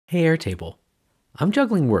Hey Airtable, I'm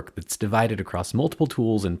juggling work that's divided across multiple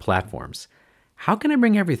tools and platforms. How can I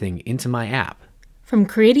bring everything into my app? From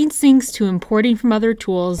creating syncs to importing from other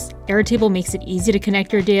tools, Airtable makes it easy to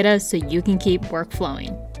connect your data so you can keep work flowing.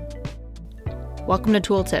 Welcome to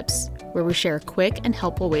Tool Tips, where we share quick and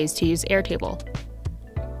helpful ways to use Airtable.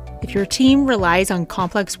 If your team relies on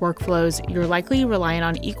complex workflows, you're likely relying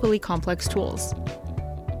on equally complex tools.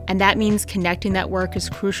 And that means connecting that work is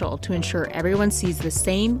crucial to ensure everyone sees the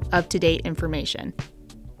same up-to-date information.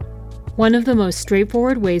 One of the most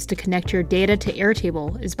straightforward ways to connect your data to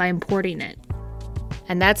Airtable is by importing it.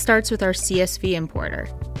 And that starts with our CSV importer.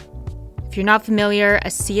 If you're not familiar, a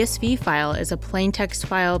CSV file is a plain text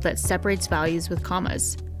file that separates values with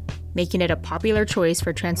commas, making it a popular choice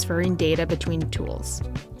for transferring data between tools.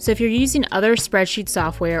 So if you're using other spreadsheet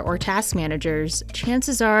software or task managers,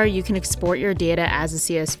 chances are you can export your data as a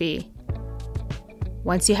CSV.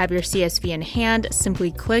 Once you have your CSV in hand,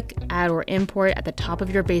 simply click Add or Import at the top of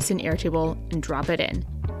your base in Airtable and drop it in.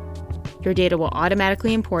 Your data will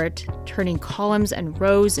automatically import, turning columns and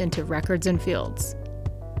rows into records and fields.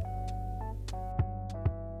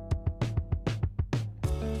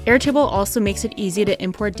 Airtable also makes it easy to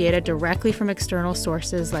import data directly from external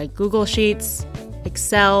sources like Google Sheets,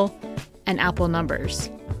 Excel, and Apple Numbers.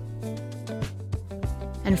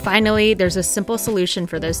 And finally, there's a simple solution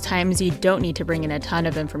for those times you don't need to bring in a ton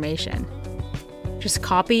of information. Just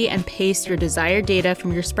copy and paste your desired data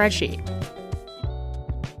from your spreadsheet.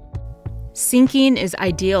 Syncing is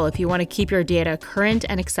ideal if you want to keep your data current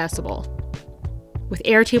and accessible. With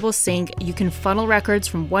Airtable Sync, you can funnel records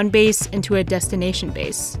from one base into a destination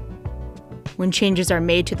base. When changes are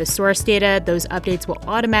made to the source data, those updates will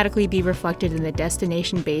automatically be reflected in the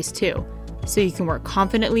destination base too, so you can work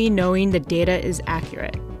confidently knowing the data is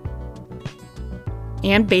accurate.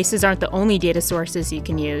 And bases aren't the only data sources you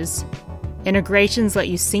can use. Integrations let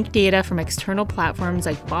you sync data from external platforms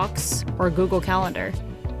like Box or Google Calendar.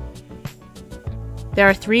 There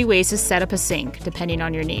are 3 ways to set up a sync, depending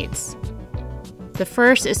on your needs. The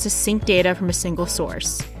first is to sync data from a single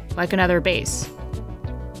source, like another base.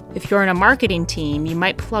 If you're in a marketing team, you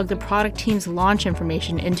might plug the product team's launch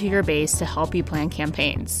information into your base to help you plan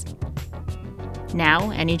campaigns.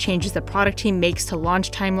 Now, any changes the product team makes to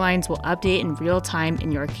launch timelines will update in real time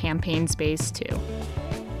in your campaigns base too.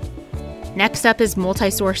 Next up is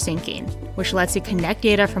multi-source syncing, which lets you connect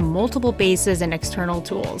data from multiple bases and external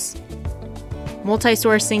tools.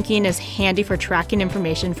 Multi-source syncing is handy for tracking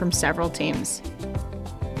information from several teams.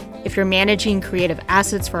 If you're managing creative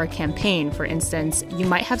assets for a campaign, for instance, you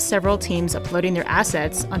might have several teams uploading their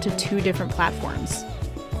assets onto 2 different platforms.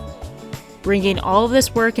 Bringing all of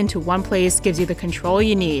this work into one place gives you the control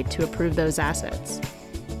you need to approve those assets.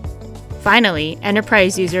 Finally,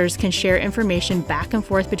 enterprise users can share information back and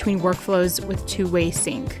forth between workflows with two-way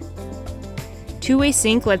sync. Two-way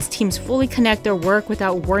sync lets teams fully connect their work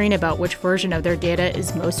without worrying about which version of their data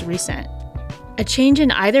is most recent. A change in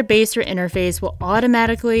either base or interface will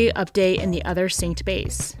automatically update in the other synced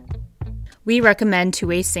base. We recommend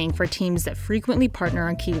two-way sync for teams that frequently partner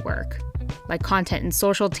on key work, like content and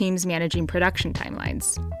social teams managing production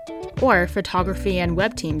timelines, or photography and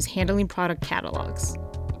web teams handling product catalogs.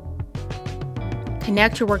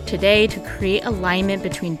 Connect your work today to create alignment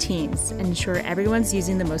between teams and ensure everyone's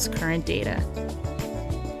using the most current data.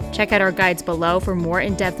 Check out our guides below for more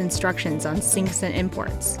in-depth instructions on syncs and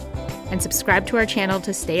imports. And subscribe to our channel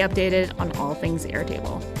to stay updated on all things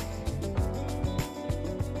Airtable.